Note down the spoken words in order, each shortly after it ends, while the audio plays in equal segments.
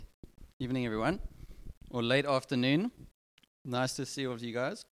Evening, everyone, or late afternoon. Nice to see all of you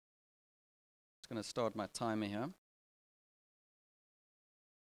guys. Just going to start my timer here.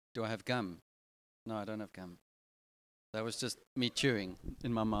 Do I have gum? No, I don't have gum. That was just me chewing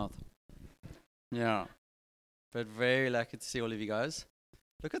in my mouth. Yeah, but very lucky to see all of you guys.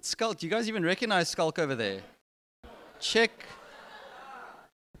 Look at Skulk. Do you guys even recognize Skulk over there? Check.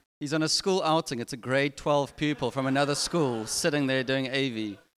 He's on a school outing. It's a grade 12 pupil from another school sitting there doing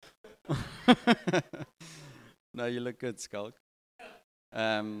AV. No, you look good, Skulk.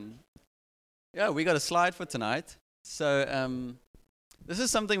 Yeah, we got a slide for tonight. So this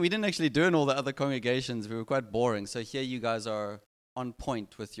is something we didn't actually do in all the other congregations. We were quite boring. So here you guys are on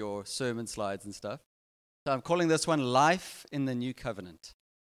point with your sermon slides and stuff. So I'm calling this one Life in the New Covenant.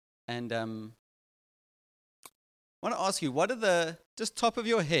 And I want to ask you, what are the, just top of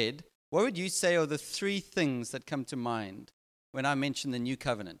your head, what would you say are the three things that come to mind when I mention the New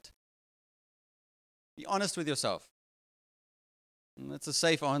Covenant? Be honest with yourself. That's a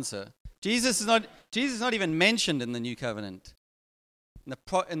safe answer. Jesus is not even mentioned in the New Covenant.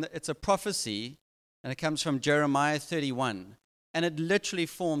 It's a prophecy, and it comes from Jeremiah 31, and it literally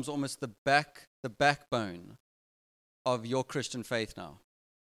forms almost the backbone of your Christian faith now,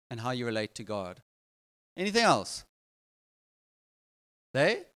 and how you relate to God. Anything else?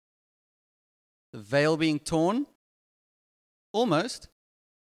 The veil being torn? Almost.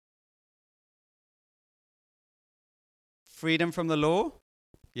 Freedom from the law?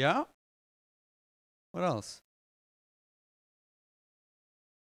 Yeah? What else?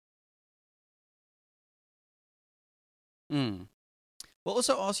 Well,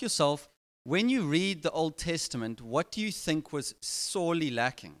 also ask yourself, when you read the Old Testament, what do you think was sorely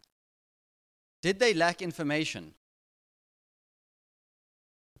lacking? Did they lack information?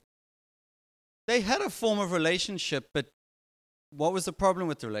 They had a form of relationship, but what was the problem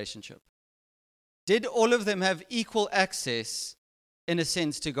with the relationship? Did all of them have equal access, in a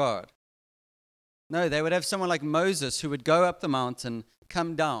sense, to God? No, they would have someone like Moses who would go up the mountain,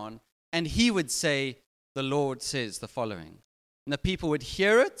 come down, and he would say, the Lord says the following. And the people would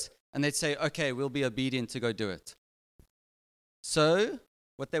hear it, and they'd say, okay, we'll be obedient to go do it. So,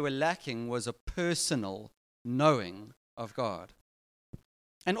 what they were lacking was a personal knowing of God.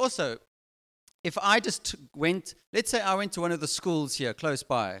 And also, if I just let's say I went to one of the schools here close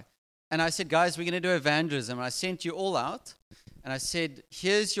by, and I said, guys, we're going to do evangelism. And I sent you all out. And I said,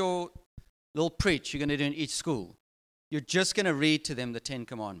 here's your little preach you're going to do in each school. You're just going to read to them the 10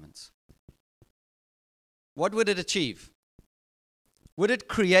 Commandments. What would it achieve? Would it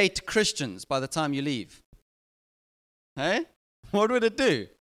create Christians by the time you leave? Hey? What would it do?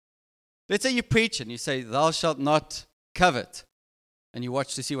 Let's say you preach and you say, thou shalt not covet. And you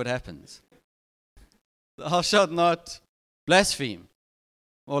watch to see what happens. Thou shalt not blaspheme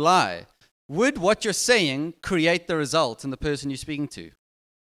or lie. Would what you're saying create the result in the person you're speaking to?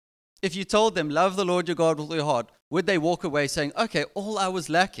 If you told them, love the Lord your God with all your heart, would they walk away saying, okay, all I was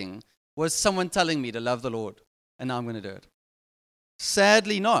lacking was someone telling me to love the Lord, and now I'm going to do it?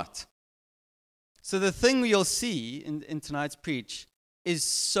 Sadly not. So the thing you'll see in tonight's preach is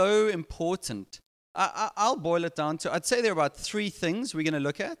so important. I'll boil it down to, I'd say there are about three things we're going to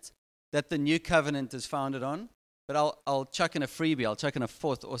look at that the new covenant is founded on. But I'll chuck in a freebie. I'll chuck in a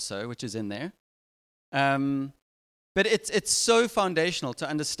fourth also, which is in there. But it's so foundational to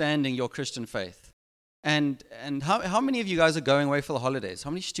understanding your Christian faith. And how many of you guys are going away for the holidays? How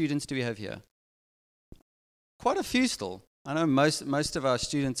many students do we have here? Quite a few still. I know most of our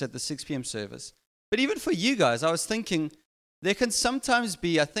students at the 6 p.m. service. But even for you guys, I was thinking there can sometimes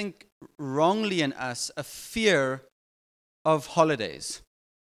be, I think, wrongly in us, a fear of holidays.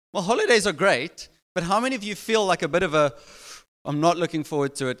 Well, holidays are great. But how many of you feel like a bit of I'm not looking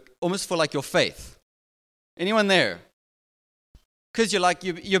forward to it, almost for like your faith? Anyone there? Because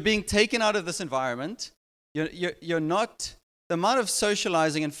you're being taken out of this environment. You're not, the amount of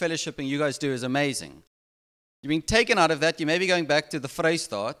socializing and fellowshipping you guys do is amazing. You're being taken out of that. You may be going back to the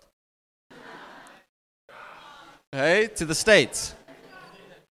Vrystaat. Hey, to the States.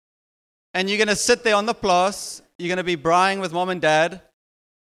 And you're going to sit there on the plaas. You're going to be braaiing with mom and dad,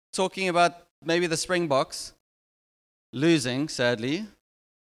 talking about maybe the Springboks, losing, sadly.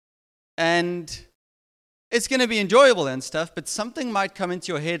 And it's going to be enjoyable and stuff, but something might come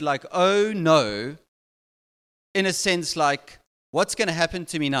into your head like, oh no, in a sense like, what's going to happen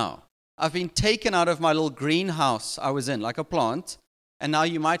to me now? I've been taken out of my little greenhouse I was in, like a plant, and now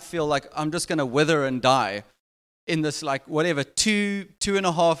you might feel like I'm just going to wither and die in this like whatever,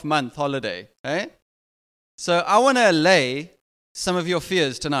 2.5 month holiday. Eh? So I want to allay some of your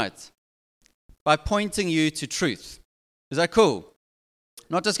fears tonight by pointing you to truth. Is that cool?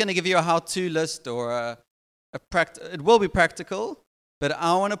 not just going to give you a how-to list or it will be practical, but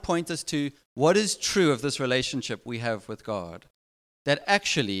I want to point us to what is true of this relationship we have with God. That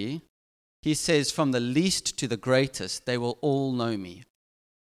actually, he says, from the least to the greatest, they will all know me.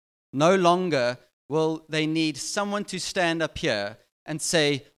 No longer will they need someone to stand up here and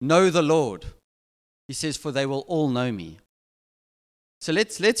say, know the Lord. He says, for they will all know me. So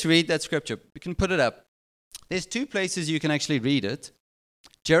let's read that scripture. We can put it up. There's two places you can actually read it.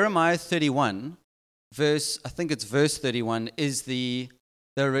 Jeremiah 31, verse 31, is the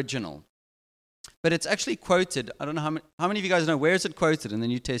original. But it's actually quoted. I don't know how many of you guys know, where is it quoted in the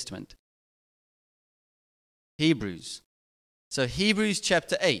New Testament? Hebrews. So Hebrews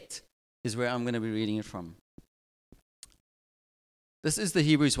chapter 8 is where I'm going to be reading it from. This is the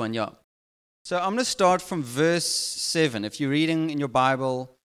Hebrews one, yeah. So I'm going to start from verse 7. If you're reading in your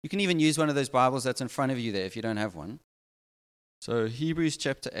Bible, you can even use one of those Bibles that's in front of you there if you don't have one. So Hebrews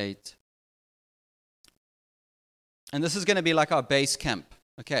chapter 8. And this is going to be like our base camp,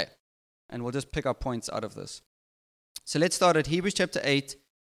 okay? And we'll just pick up points out of this. So let's start at Hebrews chapter 8,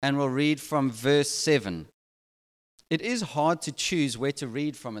 and we'll read from verse 7. It is hard to choose where to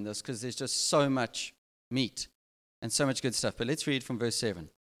read from in this because there's just so much meat and so much good stuff. But let's read from verse 7.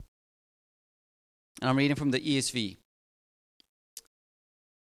 And I'm reading from the ESV.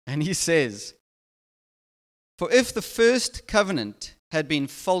 And he says, for if the first covenant had been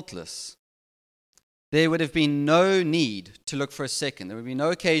faultless, there would have been no need to look for a second. There would be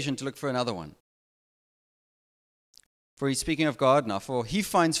no occasion to look for another one. For he's speaking of God now. For he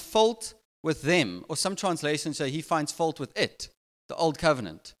finds fault with them, or some translations say he finds fault with it, the old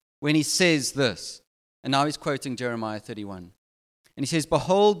covenant, when he says this. And now he's quoting Jeremiah 31. And he says,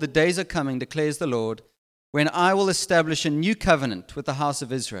 behold, the days are coming, declares the Lord, when I will establish a new covenant with the house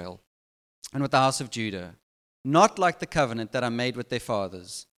of Israel and with the house of Judah, not like the covenant that I made with their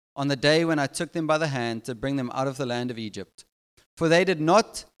fathers, on the day when I took them by the hand to bring them out of the land of Egypt. For they did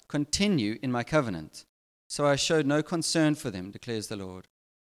not continue in my covenant, so I showed no concern for them, declares the Lord.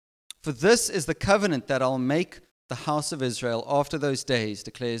 For this is the covenant that I'll make the house of Israel after those days,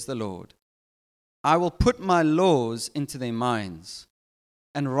 declares the Lord. I will put my laws into their minds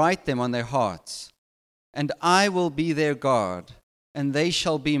and write them on their hearts, and I will be their God, and they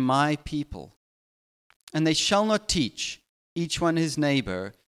shall be my people. And they shall not teach each one his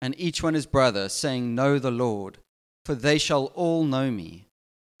neighbor and each one his brother, saying, know the Lord, for they shall all know me,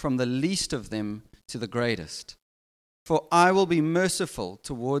 from the least of them to the greatest. For I will be merciful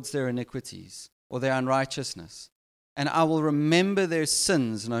towards their iniquities, or their unrighteousness, and I will remember their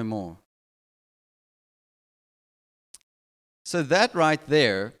sins no more. So that right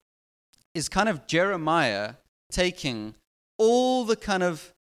there is kind of Jeremiah taking all the kind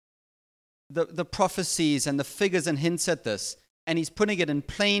of the prophecies and the figures and hints at this, and he's putting it in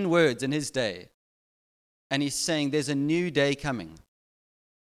plain words in his day. And he's saying there's a new day coming.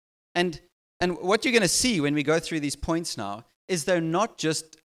 And what you're going to see when we go through these points now is they're not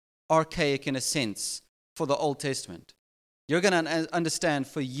just archaic in a sense for the Old Testament. You're going to understand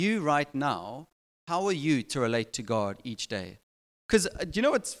for you right now, how are you to relate to God each day? Because do you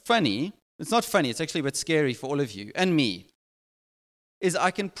know what's funny? It's not funny, it's actually a bit scary for all of you and me. Is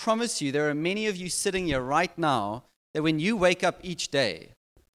I can promise you there are many of you sitting here right now that when you wake up each day,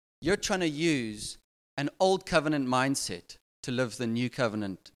 you're trying to use an old covenant mindset to live the new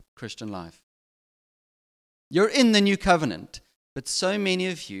covenant Christian life. You're in the new covenant, but so many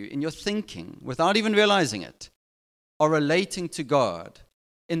of you in your thinking, without even realizing it, are relating to God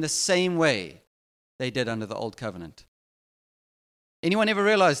in the same way they did under the old covenant. Anyone ever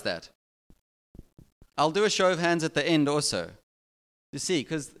realize that? I'll do a show of hands at the end also. You see,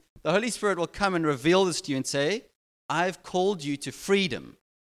 because the Holy Spirit will come and reveal this to you and say, I've called you to freedom.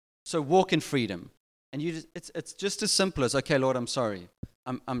 So walk in freedom. And it's just as simple as, okay, Lord, I'm sorry.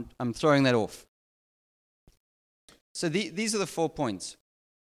 I'm throwing that off. So these are the 4 points.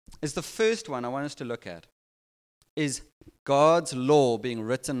 Is the first one I want us to look at is God's law being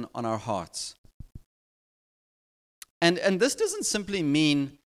written on our hearts. And this doesn't simply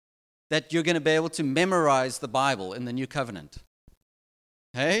mean that you're going to be able to memorize the Bible in the new covenant.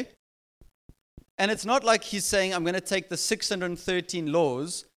 Hey? And it's not like he's saying, I'm going to take the 613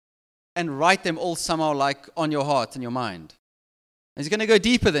 laws and write them all somehow like on your heart and your mind. He's going to go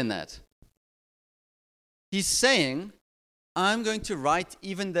deeper than that. He's saying, I'm going to write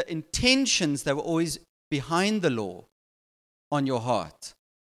even the intentions that were always behind the law on your heart.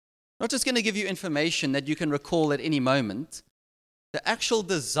 Not just going to give you information that you can recall at any moment. The actual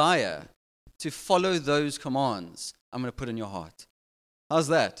desire to follow those commands, I'm going to put in your heart. How's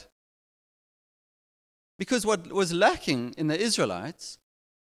that? Because what was lacking in the Israelites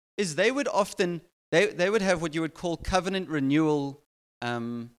is they would often, they would have what you would call covenant renewal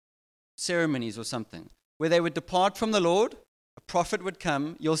ceremonies or something, where they would depart from the Lord, a prophet would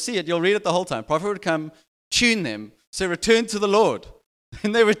come, you'll see it, you'll read it the whole time, prophet would come, tune them, say return to the Lord.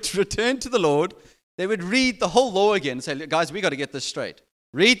 And they would return to the Lord, they would read the whole law again and say, guys, we got to get this straight.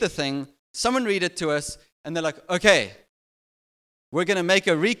 Read the thing, someone read it to us, and they're like, okay, we're going to make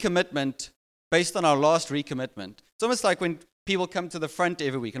a recommitment based on our last recommitment. It's almost like when people come to the front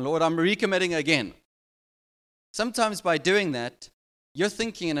every week, and Lord, I'm recommitting again. Sometimes by doing that, you're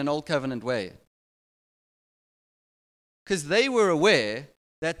thinking in an old covenant way. Because they were aware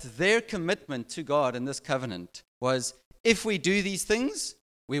that their commitment to God in this covenant was, if we do these things,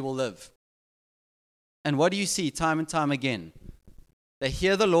 we will live. And what do you see time and time again? They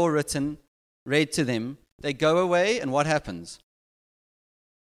hear the law written, read to them, they go away, and what happens?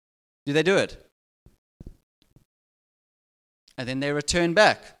 Do they do it? And then they return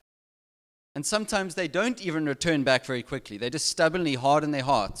back. And sometimes they don't even return back very quickly. They just stubbornly harden their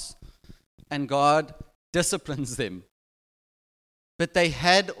hearts. And God disciplines them. But they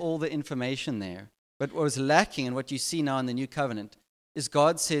had all the information there. But what was lacking, and what you see now in the new covenant, is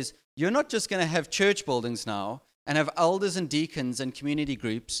God says, you're not just going to have church buildings now and have elders and deacons and community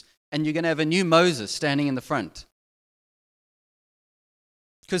groups, and you're going to have a new Moses standing in the front.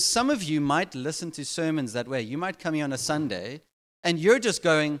 Because some of you might listen to sermons that way. You might come here on a Sunday, and you're just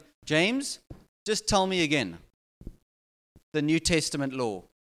going, James, just tell me again the New Testament law.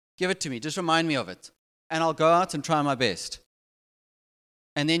 Give it to me. Just remind me of it. And I'll go out and try my best.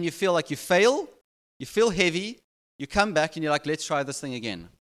 And then you feel like you fail. You feel heavy. You come back and you're like, let's try this thing again.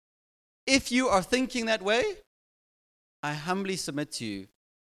 If you are thinking that way, I humbly submit to you,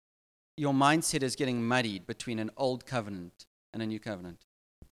 your mindset is getting muddied between an old covenant and a new covenant.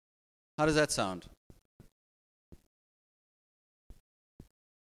 How does that sound?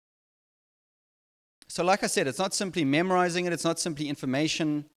 So like I said, it's not simply memorizing it, it's not simply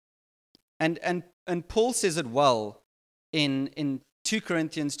information. And Paul says it well in 2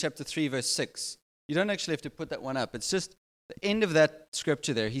 Corinthians chapter 3, verse 6. You don't actually have to put that one up. It's just the end of that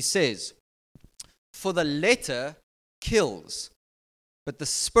scripture there. He says, for the letter kills, but the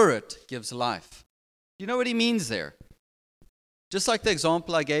Spirit gives life. You know what he means there? Just like the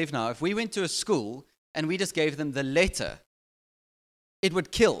example I gave now, if we went to a school and we just gave them the letter, it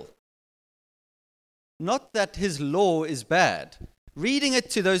would kill. Not that his law is bad. Reading it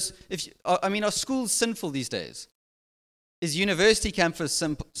to those, are schools sinful these days? Is university campus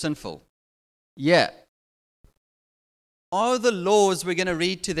sinful? Yeah. Are the laws we're going to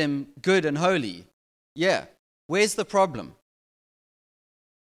read to them good and holy? Yeah. Where's the problem?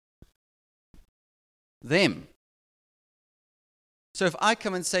 Them. So if I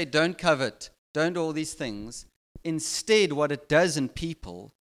come and say, don't covet, don't all these things, instead what it does in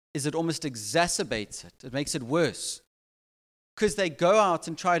people is it almost exacerbates it. It makes it worse. Because they go out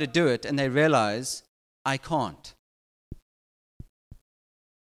and try to do it and they realize, I can't.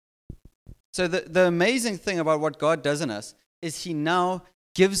 So the amazing thing about what God does in us is he now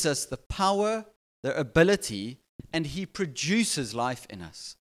gives us the power, the ability, and he produces life in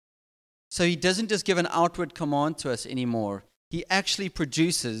us. So he doesn't just give an outward command to us anymore. He actually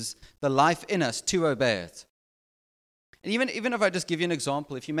produces the life in us to obey it. And even if I just give you an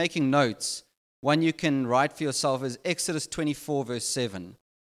example, if you're making notes, one you can write for yourself is Exodus 24, verse 7.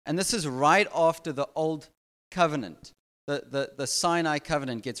 And this is right after the old covenant. The Sinai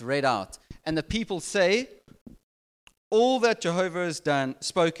covenant gets read out. And the people say, all that Jehovah has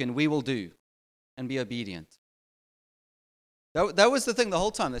spoken, we will do and be obedient. That was the thing the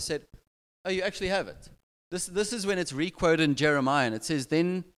whole time. They said, oh, you actually have it. This is when it's requoted in Jeremiah. And it says,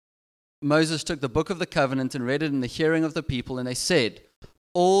 then Moses took the book of the covenant and read it in the hearing of the people. And they said,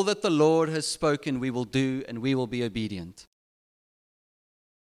 all that the Lord has spoken, we will do and we will be obedient.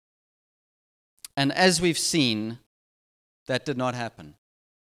 And as we've seen, that did not happen.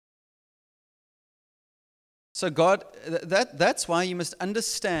 So God, that's why you must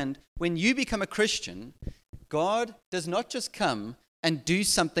understand, when you become a Christian, God does not just come and do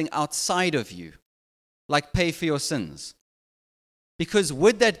something outside of you, like pay for your sins. Because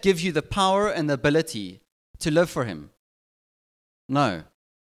would that give you the power and the ability to live for him? No.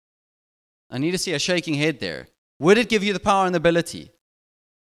 I need to see a shaking head there. Would it give you the power and the ability?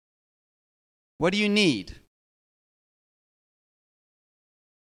 What do you need?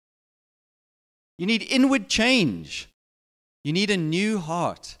 You need inward change. You need a new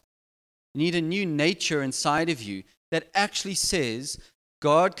heart. You need a new nature inside of you that actually says,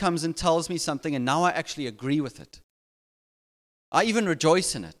 God comes and tells me something and now I actually agree with it. I even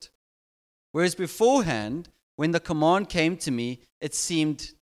rejoice in it. Whereas beforehand, when the command came to me, it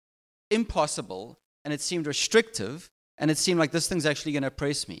seemed impossible, and it seemed restrictive, and it seemed like this thing's actually going to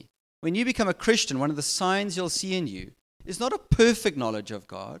oppress me. When you become a Christian, one of the signs you'll see in you is not a perfect knowledge of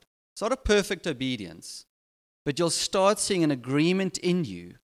God. It's not a perfect obedience. But you'll start seeing an agreement in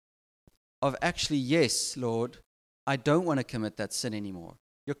you of actually, yes, Lord, I don't want to commit that sin anymore.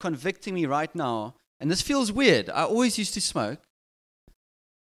 You're convicting me right now. And this feels weird. I always used to smoke.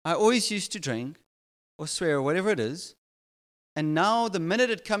 I always used to drink or swear or whatever it is. And now the minute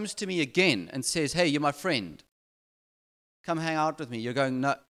it comes to me again and says, hey, you're my friend, come hang out with me, you're going,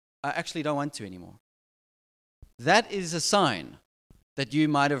 no, I actually don't want to anymore. That is a sign that you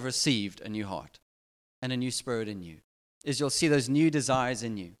might have received a new heart and a new spirit in you, is you'll see those new desires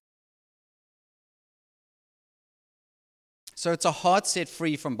in you. So it's a heart set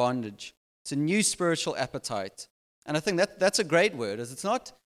free from bondage. It's a new spiritual appetite. And I think that's a great word. Is it's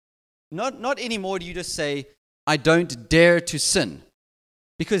not anymore do you just say, I don't dare to sin.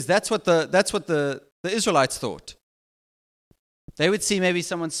 Because that's what the Israelites thought. They would see maybe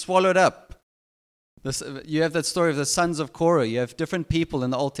someone swallowed up. You have that story of the sons of Korah. You have different people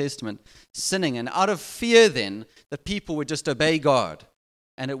in the Old Testament sinning. And out of fear then, the people would just obey God.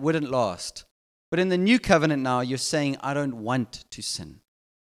 And it wouldn't last. But in the new covenant now, you're saying, I don't want to sin.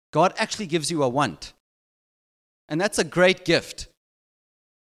 God actually gives you a want. And that's a great gift.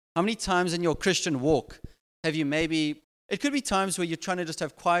 How many times in your Christian walk have you it could be times where you're trying to just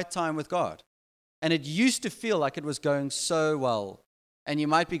have quiet time with God. And it used to feel like it was going so well. And you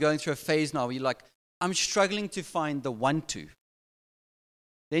might be going through a phase now where you're like, I'm struggling to find the want to.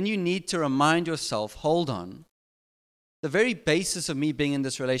 Then you need to remind yourself, hold on. The very basis of me being in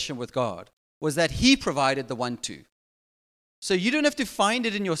this relationship with God was that He provided the want to. So you don't have to find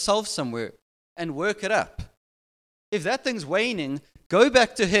it in yourself somewhere and work it up. If that thing's waning, go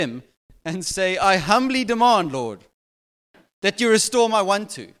back to Him and say, I humbly demand, Lord, that you restore my want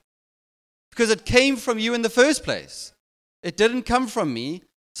to. Because it came from you in the first place. It didn't come from me,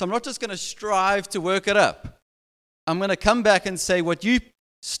 so I'm not just going to strive to work it up. I'm going to come back and say, what you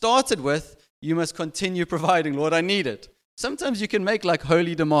started with, you must continue providing. Lord, I need it. Sometimes you can make like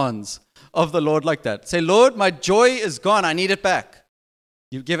holy demands of the Lord like that. Say, Lord, my joy is gone. I need it back.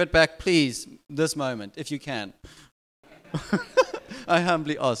 You give it back, please, this moment, if you can. I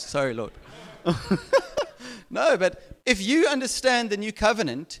humbly ask. Sorry, Lord. No, but if you understand the new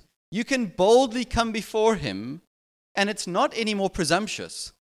covenant, you can boldly come before Him, and it's not any more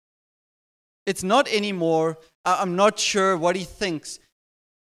presumptuous. It's not any more, I'm not sure what He thinks.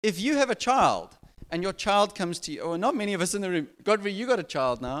 If you have a child, and your child comes to you, or not many of us in the room, Godfrey, you got a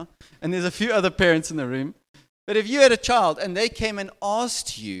child now, and there's a few other parents in the room, but if you had a child and they came and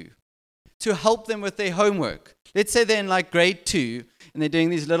asked you to help them with their homework, let's say they're in like grade 2, and they're doing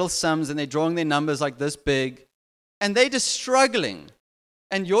these little sums, and they're drawing their numbers like this big, and they're just struggling,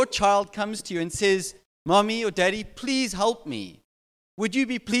 and your child comes to you and says, Mommy or Daddy, please help me. Would you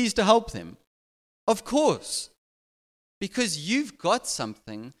be pleased to help them? Of course, because you've got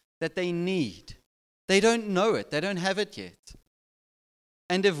something that they need. They don't know it. They don't have it yet.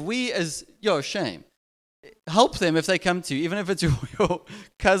 And if we shame, help them if they come to you, even if it's your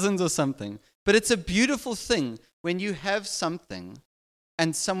cousins or something. But it's a beautiful thing when you have something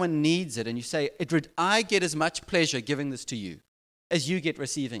and someone needs it and you say, I get as much pleasure giving this to you as you get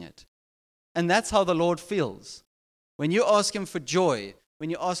receiving it. And that's how the Lord feels. When you ask Him for joy, when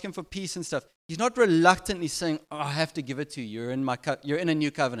you ask Him for peace and stuff, He's not reluctantly saying, I have to give it to you. You're in a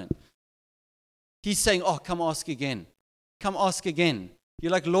new covenant. He's saying, come ask again. Come ask again.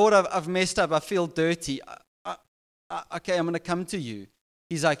 You're like, Lord, I've messed up. I feel dirty. Okay, I'm going to come to you.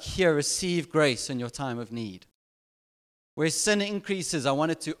 He's like, here, receive grace in your time of need. Where sin increases, I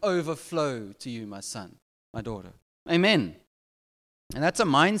want it to overflow to you, my son, my daughter. Amen. And that's a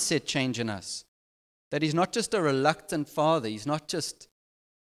mindset change in us. That He's not just a reluctant father. He's not just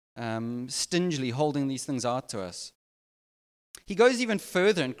stingily holding these things out to us. He goes even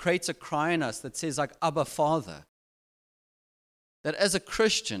further and creates a cry in us that says like, Abba, Father. That as a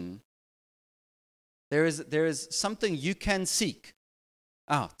Christian, there is something you can seek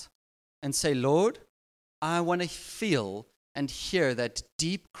out and say, Lord, I want to feel and hear that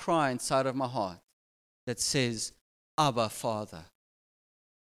deep cry inside of my heart that says, Abba, Father.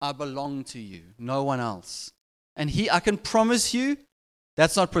 I belong to you, no one else. And I can promise you,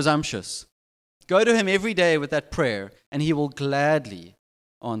 that's not presumptuous. Go to Him every day with that prayer, and He will gladly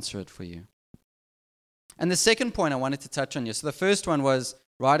answer it for you. And the second point I wanted to touch on here. So the first one was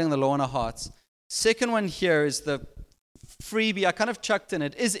writing the law in our hearts. Second one here is the freebie. I kind of chucked in.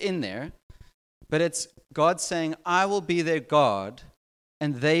 It is in there. But it's God saying, I will be their God,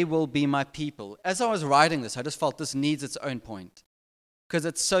 and they will be my people. As I was writing this, I just felt this needs its own point. because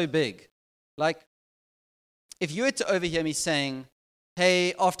it's so big. Like, if you were to overhear me saying,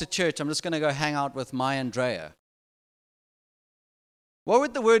 hey, after church, I'm just going to go hang out with my Andrea. What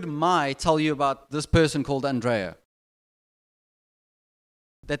would the word my tell you about this person called Andrea?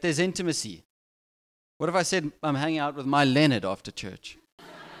 That there's intimacy. What if I said, I'm hanging out with my Leonard after church?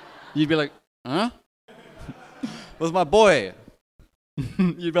 You'd be like, huh? With my boy.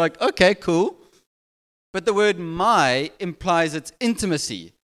 You'd be like, okay, cool. But the word my implies it's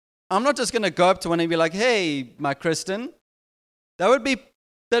intimacy. I'm not just going to go up to one and be like, hey, my Kristen. That'd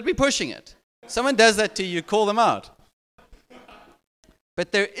be pushing it. Someone does that to you, call them out.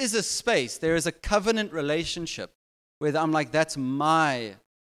 But there is a space, there is a covenant relationship where I'm like, that's my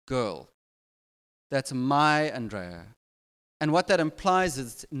girl. That's my Andrea. And what that implies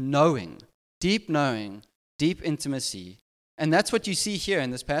is knowing, deep intimacy. And that's what you see here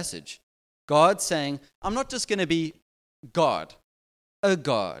in this passage. God saying, I'm not just going to be God, a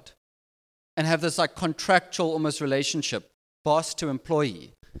God, and have this like contractual almost relationship, boss to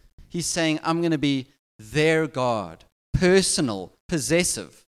employee. He's saying, I'm going to be their God, personal,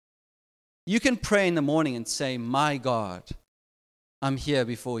 possessive. You can pray in the morning and say, my God, I'm here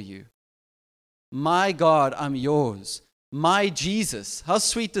before you. My God, I'm yours. My Jesus. How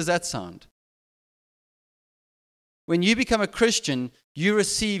sweet does that sound? When you become a Christian, you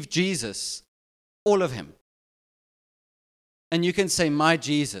receive Jesus, all of him. And you can say, my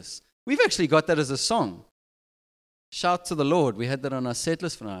Jesus. We've actually got that as a song. Shout to the Lord. We had that on our set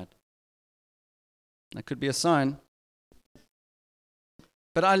list for tonight. That could be a sign.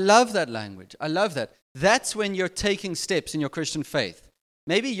 But I love that language. I love that. That's when you're taking steps in your Christian faith.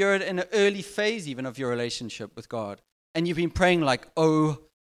 Maybe you're in an early phase even of your relationship with God. And you've been praying like, oh,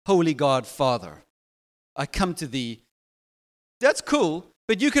 holy God, Father, I come to thee. That's cool.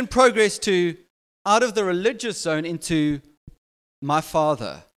 But you can progress to out of the religious zone into my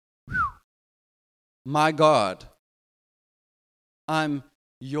Father, my God. I'm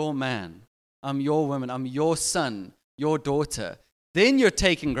your man. I'm your woman. I'm your son, your daughter. Then you're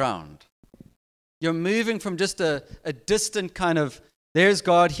taking ground. You're moving from just a distant kind of, there's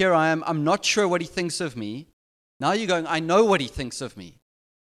God, here I am. I'm not sure what he thinks of me. Now you're going, I know what he thinks of me.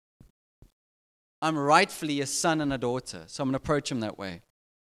 I'm rightfully a son and a daughter, so I'm going to approach him that way.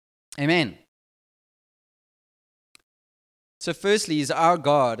 Amen. So firstly, he's our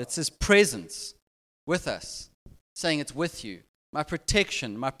God. It's his presence with us, saying it's with you. My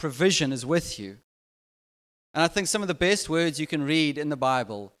protection, my provision is with you. And I think some of the best words you can read in the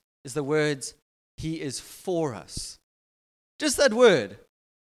Bible is the words, he is for us. Just that word.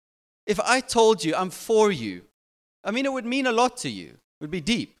 If I told you I'm for you, I mean, it would mean a lot to you. It would be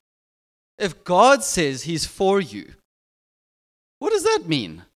deep. If God says he's for you, what does that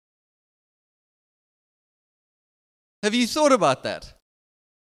mean? Have you thought about that?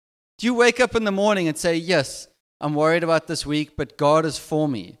 Do you wake up in the morning and say, yes, I'm worried about this week, but God is for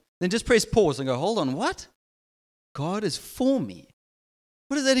me? Then just press pause and go, hold on, what? God is for me.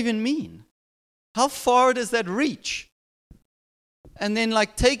 What does that even mean? How far does that reach? And then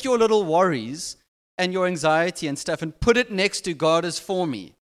take your little worries and your anxiety and stuff and put it next to God is for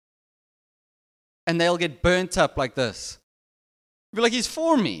me. And they'll get burnt up like this. You'll be like, he's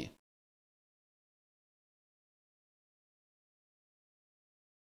for me.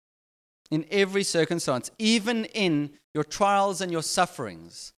 In every circumstance, even in your trials and your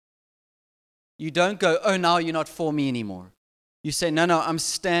sufferings, you don't go, oh, now you're not for me anymore. You say, no, I'm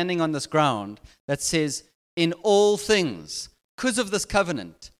standing on this ground that says, in all things, because of this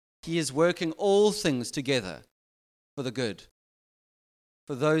covenant, he is working all things together for the good,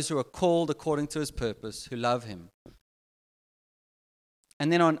 for those who are called according to his purpose, who love him.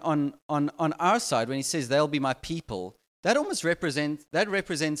 And then on our side, when he says, they'll be my people, that almost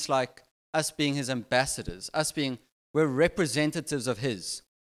represents like us being his ambassadors, we're representatives of his,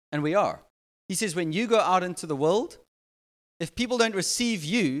 and we are. He says, when you go out into the world, if people don't receive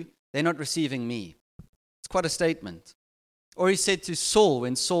you, they're not receiving me. It's quite a statement. Or he said to Saul,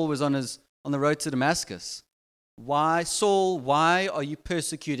 when Saul was on the road to Damascus, why, Saul, why are you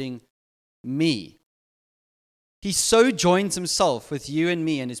persecuting me? He so joins himself with you and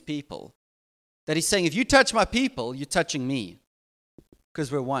me and his people that he's saying, if you touch my people, you're touching me,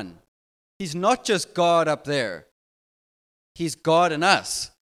 because we're one. He's not just God up there. He's God in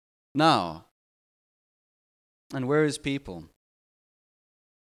us now. And we're his people.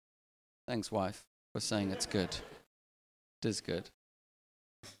 Thanks, wife, for saying it's good. It is good.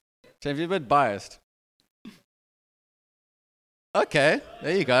 James, you're a bit biased. Okay,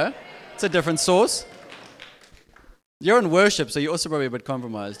 there you go. It's a different source. You're in worship, so you're also probably a bit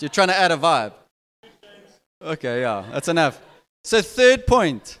compromised. You're trying to add a vibe. Okay, yeah, that's enough. So third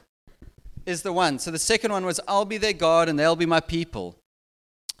point is the one. So the second one was, I'll be their God and they'll be my people.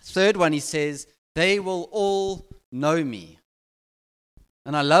 Third one, he says, they will all know me.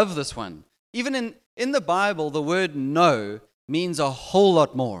 And I love this one. Even in the Bible, the word know means a whole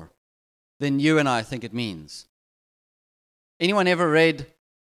lot more than you and I think it means. Anyone ever read?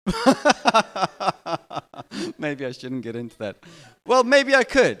 Maybe I shouldn't get into that. Well, maybe I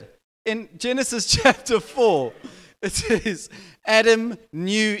could. In Genesis chapter 4, it says, Adam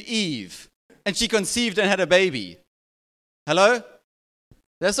knew Eve, and she conceived and had a baby. Hello?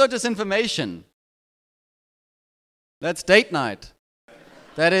 That's not just information. That's date night.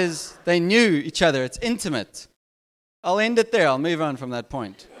 That is, they knew each other. It's intimate. I'll end it there. I'll move on from that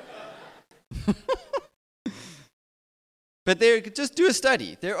point. But just do a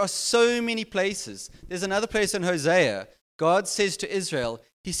study. There are so many places. There's another place in Hosea. God says to Israel,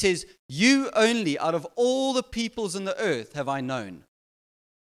 he says, you only out of all the peoples in the earth have I known.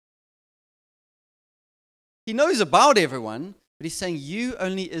 He knows about everyone, but he's saying, you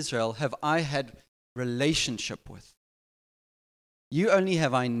only, Israel, have I had relationship with. You only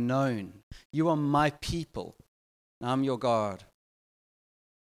have I known. You are my people. I'm your God.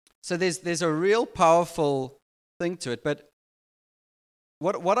 So there's a real powerful thing to it. But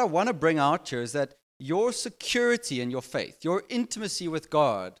what I want to bring out here is that your security in your faith, your intimacy with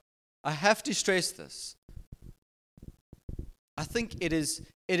God, I have to stress this. I think it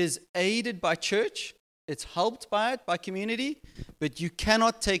is aided by church. It's helped by it, by community. But you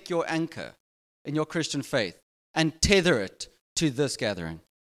cannot take your anchor in your Christian faith and tether it to this gathering.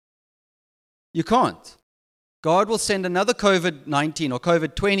 You can't. God will send another COVID-19 or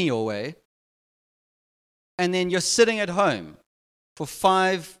COVID-20 your way, and then you're sitting at home for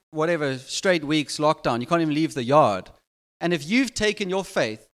 5, straight weeks lockdown. You can't even leave the yard. And if you've taken your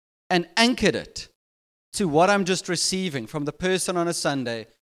faith and anchored it to what I'm just receiving from the person on a Sunday,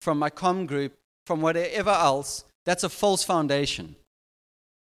 from my comm group, from whatever else, that's a false foundation.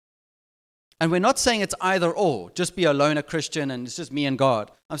 And we're not saying it's either or, just be alone a Christian and it's just me and God.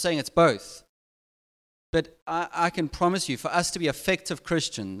 I'm saying it's both. But I can promise you, for us to be effective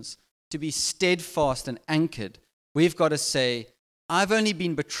Christians, to be steadfast and anchored, we've got to say, I've only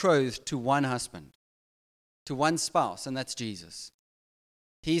been betrothed to one husband, to one spouse, and that's Jesus.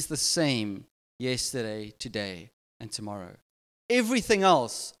 He's the same yesterday, today, and tomorrow. Everything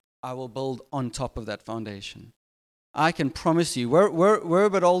else I will build on top of that foundation. I can promise you, we're a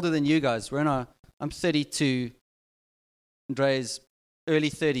bit older than you guys. I'm 32. Andre's early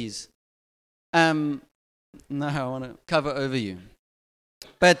 30s. No, I want to cover over you.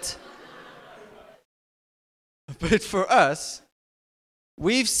 But for us,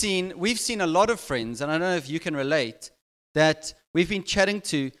 we've seen a lot of friends, and I don't know if you can relate, that we've been chatting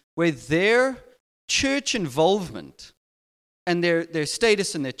to where their church involvement and their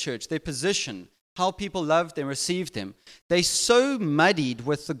status in their church, their position, how people loved them, received them, they so muddied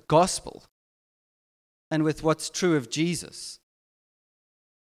with the gospel and with what's true of Jesus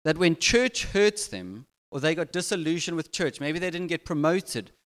that when church hurts them, or they got disillusioned with church, maybe they didn't get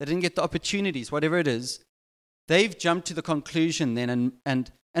promoted, they didn't get the opportunities, whatever it is, they've jumped to the conclusion then,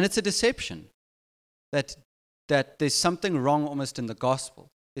 and it's a deception, that there's something wrong almost in the gospel.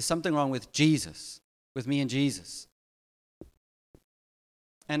 There's something wrong with Jesus, with me and Jesus.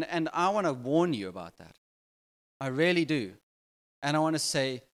 And I want to warn you about that. I really do. And I want to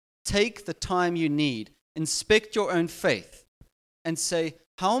say, take the time you need, inspect your own faith, and say,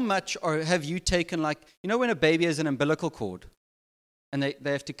 how much have you taken, like, you know when a baby has an umbilical cord, and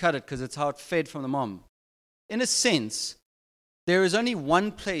they have to cut it because it's how it fed from the mom. In a sense, there is only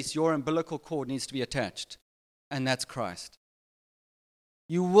one place your umbilical cord needs to be attached, and that's Christ.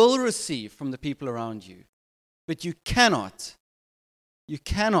 You will receive from the people around you, but you cannot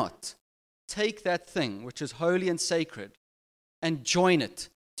take that thing which is holy and sacred and join it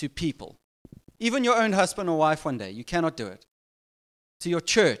to people. Even your own husband or wife one day, you cannot do it. To your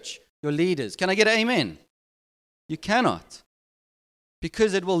church, your leaders. Can I get an amen? You cannot.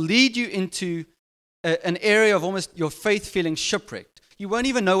 Because it will lead you into an area of almost your faith feeling shipwrecked. You won't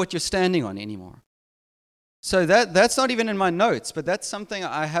even know what you're standing on anymore. So that's not even in my notes, but that's something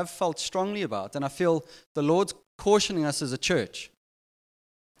I have felt strongly about, and I feel the Lord's cautioning us as a church,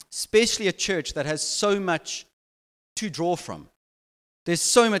 especially a church that has so much to draw from. There's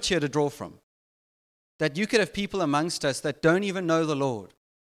so much here to draw from, that you could have people amongst us that don't even know the Lord,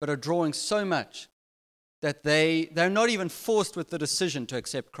 but are drawing so much that they're not even forced with the decision to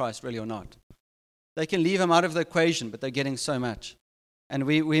accept Christ, really or not. They can leave him out of the equation, but they're getting so much. And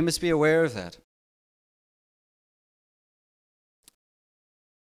we must be aware of that.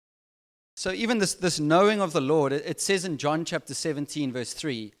 So even this knowing of the Lord, it says in John chapter 17, verse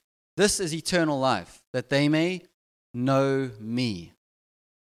 3, this is eternal life, that they may know me.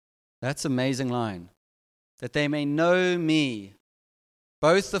 That's an amazing line. That they may know me,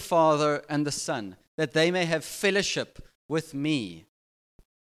 both the Father and the Son, that they may have fellowship with me.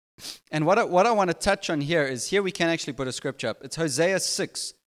 And what I want to touch on here we can actually put a scripture up. It's Hosea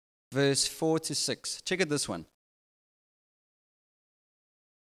 6, verse 4 to 6. Check out this one.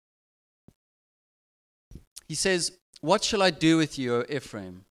 He says, what shall I do with you, O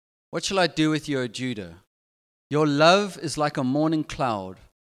Ephraim? What shall I do with you, O Judah? Your love is like a morning cloud,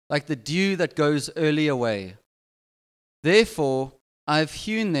 like the dew that goes early away. Therefore, I have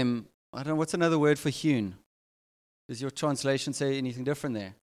hewn them. I don't know, what's another word for hewn? Does your translation say anything different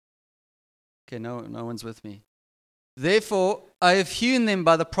there? Okay, no one's with me. Therefore, I have hewn them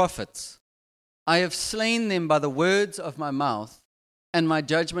by the prophets. I have slain them by the words of my mouth, and my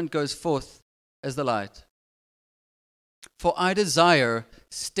judgment goes forth as the light. For I desire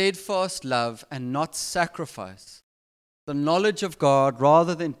steadfast love and not sacrifice, the knowledge of God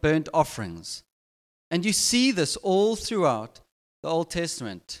rather than burnt offerings. And you see this all throughout the Old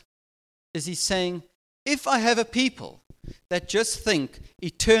Testament. Is he saying, if I have a people that just think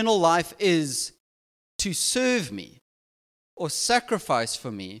eternal life is to serve me or sacrifice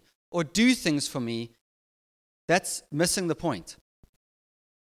for me or do things for me, that's missing the point.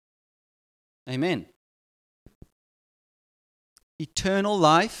 Amen. Eternal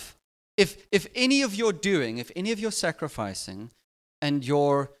life, if any of your doing, if any of your sacrificing and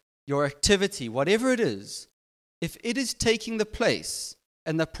your activity, whatever it is, if it is taking the place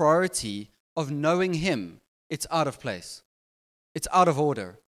and the priority of knowing Him, it's out of place. It's out of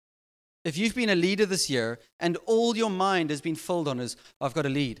order. If you've been a leader this year and all your mind has been filled on is, I've got to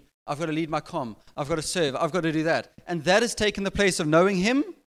lead my comm, I've got to serve, I've got to do that, and that has taken the place of knowing Him,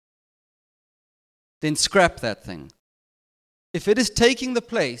 then scrap that thing. If it is taking the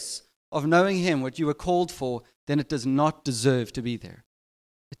place of knowing Him, what you were called for, then it does not deserve to be there.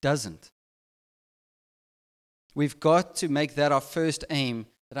 It doesn't. We've got to make that our first aim,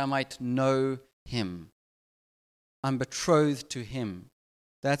 that I might know Him. I'm betrothed to Him.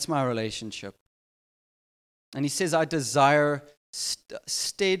 That's my relationship. And he says, I desire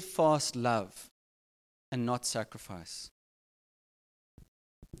steadfast love and not sacrifice.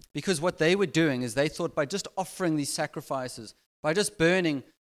 Because what they were doing is they thought by just offering these sacrifices, by just burning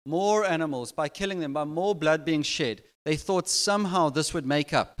more animals, by killing them, by more blood being shed, they thought somehow this would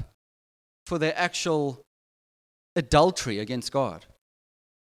make up for their actual adultery against God.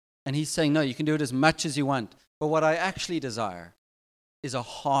 And he's saying, no, you can do it as much as you want. But what I actually desire is a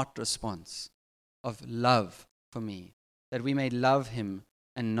heart response of love for me, that we may love Him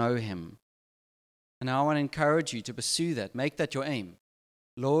and know Him. And I want to encourage you to pursue that. Make that your aim.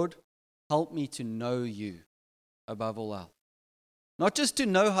 Lord, help me to know You above all else. Not just to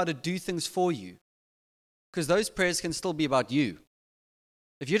know how to do things for You, because those prayers can still be about you.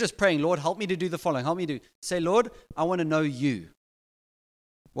 If you're just praying, Lord, help me to do the following, help me to say, Lord, I want to know You.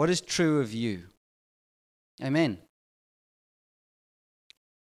 What is true of You? Amen.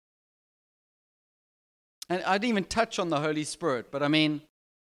 And I didn't even touch on the Holy Spirit, but I mean,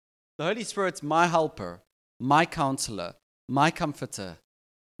 the Holy Spirit's my helper, my counselor, my comforter,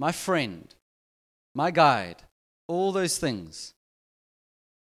 my friend, my guide, all those things.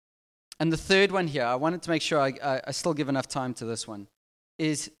 And the third one here, I wanted to make sure I still give enough time to this one,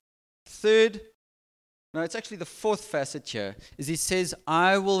 is it's actually the fourth facet here, is he says,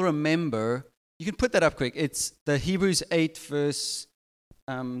 I will remember. You can put that up quick. It's the Hebrews 8 verse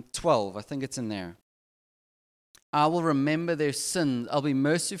 12. I think it's in there. I will remember their sins. I'll be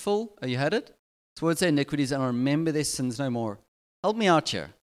merciful. Oh, you had it? Towards their iniquities, and I'll remember their sins no more. Help me out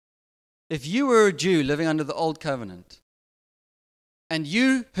here. If you were a Jew living under the old covenant, and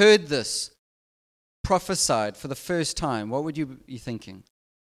you heard this prophesied for the first time, what would you be thinking?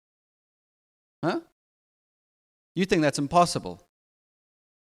 Huh? You think that's impossible.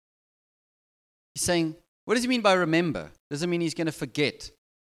 He's saying, what does he mean by remember? Does it mean he's going to forget?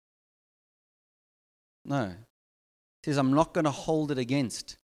 No. He says, I'm not going to hold it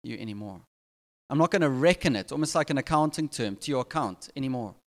against you anymore. I'm not going to reckon it, almost like an accounting term, to your account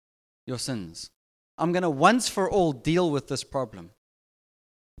anymore, your sins. I'm going to once for all deal with this problem.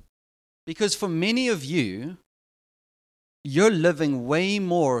 Because for many of you, you're living way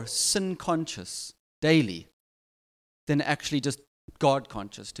more sin conscious daily than actually just God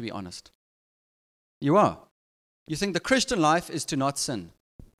conscious, to be honest. You are. You think the Christian life is to not sin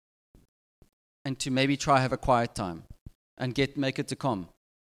and to maybe try have a quiet time and make it to calm.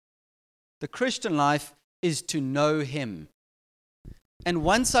 The Christian life is to know Him And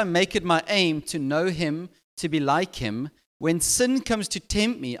once I make it my aim to know him, to be like him, when sin comes to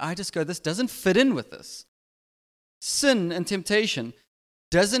tempt me, I just go, this doesn't fit in with this. Sin and temptation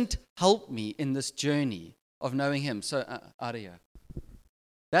doesn't help me in this journey of knowing him. So, out of here.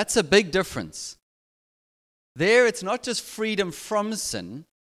 That's a big difference. There, it's not just freedom from sin.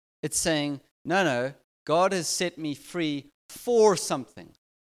 It's saying, no, God has set me free for something.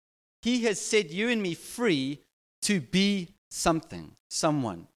 He has set you and me free to be something,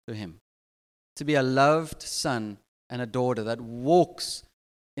 someone to him. To be a loved son and a daughter that walks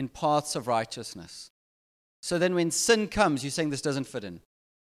in paths of righteousness. So then when sin comes, you're saying this doesn't fit in.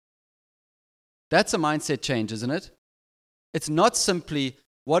 That's a mindset change, isn't it? It's not simply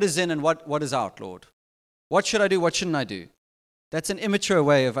what is in and what is out, Lord. What should I do? What shouldn't I do? That's an immature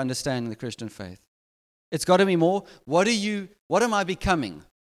way of understanding the Christian faith. It's got to be more, what am I becoming?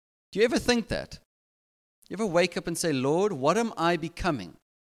 Do you ever think that? You ever wake up and say, Lord, what am I becoming?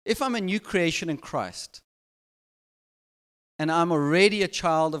 If I'm a new creation in Christ, and I'm already a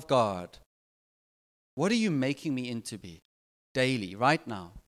child of God, what are you making me into be daily, right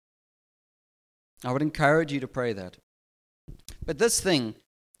now? I would encourage you to pray that. But this thing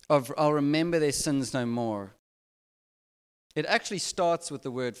of I'll remember their sins no more, it actually starts with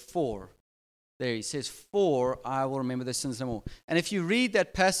the word for. There he says, for I will remember their sins no more. And if you read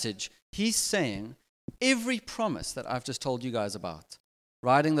that passage, he's saying every promise that I've just told you guys about,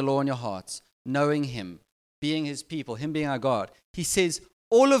 writing the law in your hearts, knowing him, being his people, him being our God, he says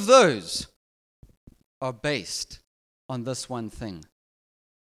all of those are based on this one thing.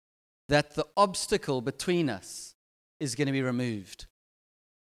 That the obstacle between us is going to be removed.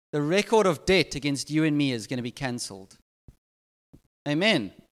 The record of debt against you and me is going to be cancelled.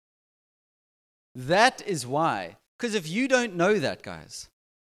 Amen. That is why. Because if you don't know that, guys,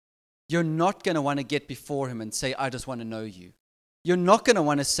 you're not going to want to get before him and say, I just want to know you. You're not going to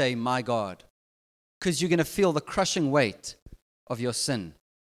want to say, my God. Because you're going to feel the crushing weight of your sin.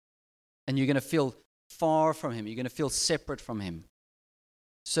 And you're going to feel far from him. You're going to feel separate from him.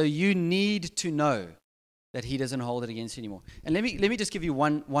 So you need to know that he doesn't hold it against you anymore. And let me just give you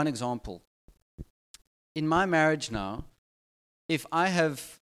one example. In my marriage now, if I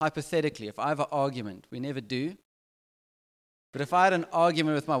have an argument, we never do, but if I had an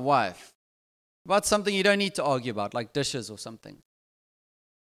argument with my wife about something you don't need to argue about, like dishes or something,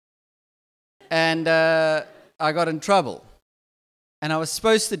 and I got in trouble, and I was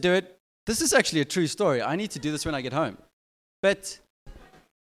supposed to do it. This is actually a true story. I need to do this when I get home. But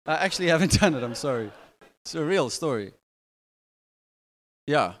I actually haven't done it, I'm sorry. It's a real story.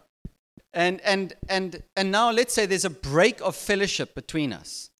 Yeah. And now let's say there's a break of fellowship between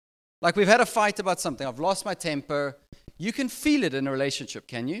us. Like we've had a fight about something. I've lost my temper. You can feel it in a relationship,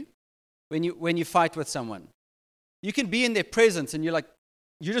 can you? When you fight with someone. You can be in their presence and you're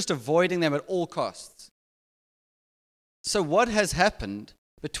just avoiding them at all costs. So what has happened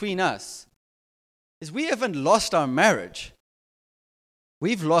between us is we haven't lost our marriage.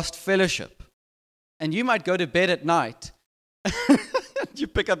 We've lost fellowship. And you might go to bed at night, you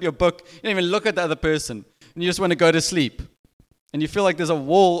pick up your book, you don't even look at the other person, and you just want to go to sleep. And you feel like there's a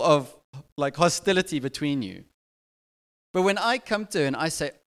wall of like hostility between you. But when I come to her and I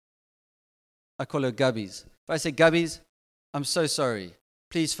say, I call her Gubbies. If I say, Gubbies, I'm so sorry.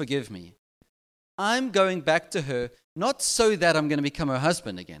 Please forgive me. I'm going back to her, not so that I'm going to become her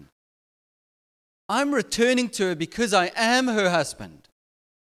husband again. I'm returning to her because I am her husband.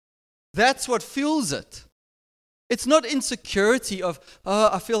 That's what fuels it. It's not insecurity of,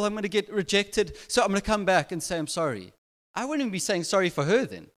 I feel I'm going to get rejected, so I'm going to come back and say I'm sorry. I wouldn't even be saying sorry for her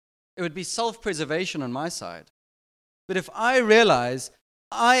then. It would be self-preservation on my side. But if I realize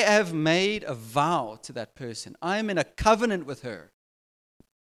I have made a vow to that person, I am in a covenant with her,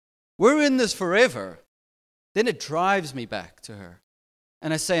 we're in this forever, then it drives me back to her.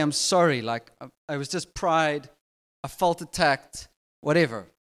 And I say, I'm sorry, like I was just pride, I felt attacked, whatever.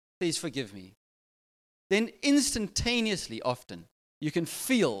 Please forgive me. Then instantaneously, often, you can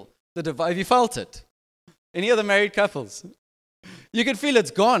feel the divide. Have you felt it? Any other married couples? You can feel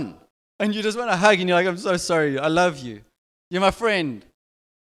it's gone. And you just want to hug and you're like, I'm so sorry. I love you. You're my friend.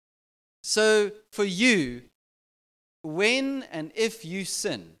 So for you, when and if you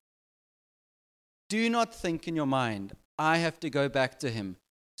sin, do not think in your mind, I have to go back to him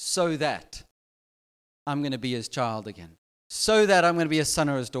so that I'm going to be his child again. So that I'm going to be a son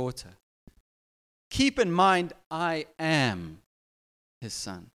or his daughter. Keep in mind, I am his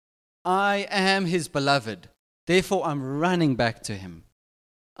son. I am his beloved. Therefore, I'm running back to him.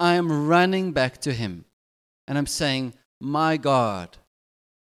 I am running back to him. And I'm saying, my God,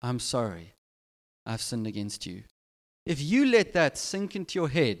 I'm sorry. I've sinned against you. If you let that sink into your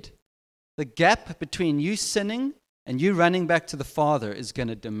head, the gap between you sinning and you running back to the Father is going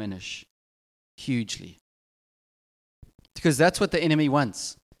to diminish hugely. Because that's what the enemy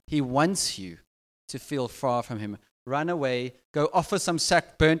wants. He wants you to feel far from him. Run away, go offer some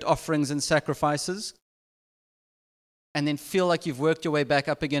burnt offerings and sacrifices, and then feel like you've worked your way back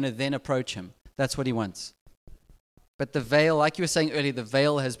up again and then approach him. That's what he wants. But the veil, like you were saying earlier, the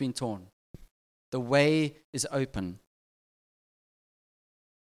veil has been torn. The way is open.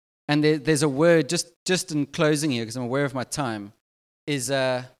 And there's a word, just in closing here, because I'm aware of my time, there's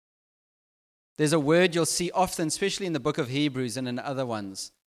a word you'll see often, especially in the book of Hebrews and in other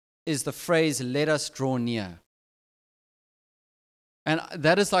ones, is the phrase, let us draw near. And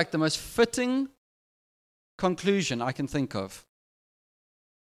that is like the most fitting conclusion I can think of.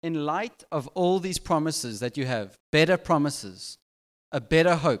 In light of all these promises that you have, better promises, a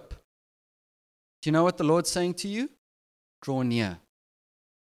better hope, do you know what the Lord's saying to you? Draw near.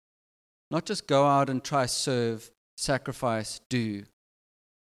 Not just go out and try serve, sacrifice, do.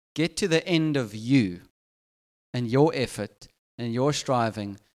 Get to the end of you and your effort and your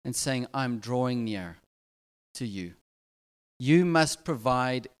striving and saying, I'm drawing near to you. You must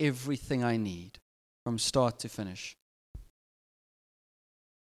provide everything I need from start to finish.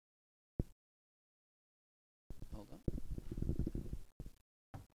 Hold on.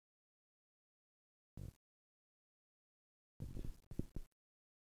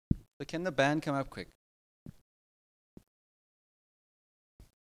 So can the band come up quick?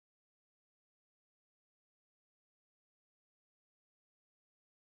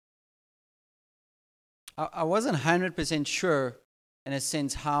 I wasn't 100% sure, in a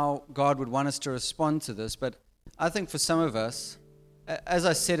sense, how God would want us to respond to this, but I think for some of us, as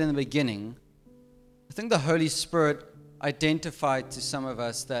I said in the beginning, I think the Holy Spirit identified to some of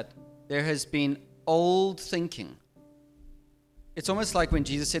us that there has been old thinking. It's almost like when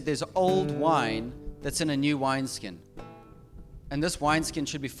Jesus said there's old wine that's in a new wineskin. And this wineskin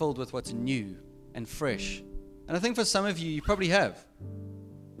should be filled with what's new and fresh. And I think for some of you, you probably have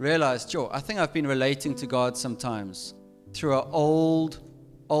realized, sure, I think I've been relating to God sometimes through an old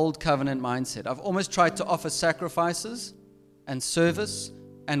covenant mindset. I've almost tried to offer sacrifices and service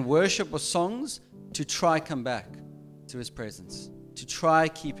and worship or songs to try come back to his presence, to try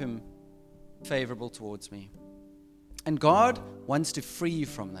keep him favorable towards me. And God wants to free you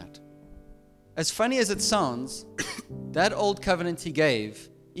from that. As funny as it sounds, that old covenant he gave,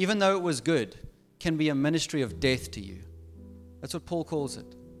 even though it was good, can be a ministry of death to you. That's what Paul calls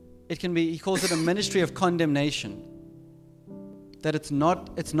it. He calls it a ministry of condemnation. That it's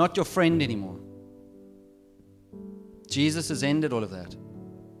not your friend anymore. Jesus has ended all of that.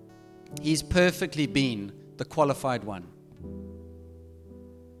 He's perfectly been the qualified one.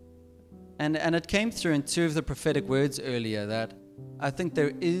 And it came through in two of the prophetic words earlier that I think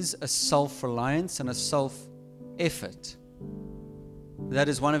there is a self-reliance and a self-effort that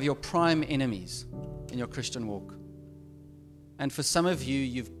is one of your prime enemies in your Christian walk. And for some of you,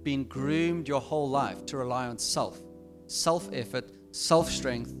 you've been groomed your whole life to rely on self-effort,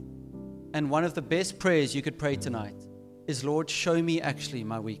 self-strength. And one of the best prayers you could pray tonight is, Lord, show me actually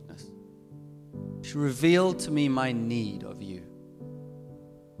my weakness. Reveal to me my need of you.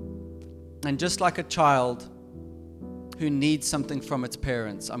 And just like a child who needs something from its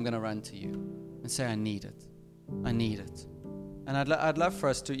parents, I'm going to run to you and say, I need it. I need it. And I'd love for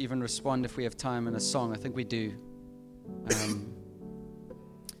us to even respond if we have time in a song. I think we do.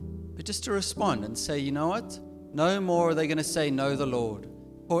 But just to respond and say, you know what? No more are they going to say, know the Lord.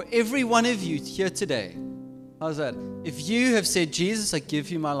 For every one of you here today, how's that? If you have said, Jesus, I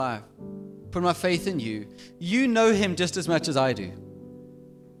give you my life, put my faith in you, you know him just as much as I do.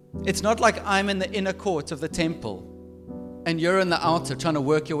 It's not like I'm in the inner court of the temple and you're in the outer trying to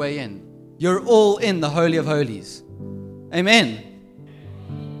work your way in. You're all in the Holy of Holies. Amen.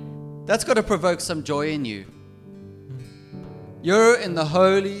 That's got to provoke some joy in you. You're in the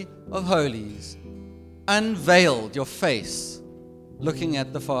Holy of Holies, unveiled your face, looking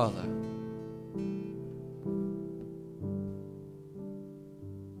at the Father.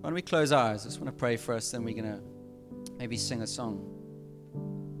 Why don't we close our eyes? I just want to pray for us, then we're going to maybe sing a song.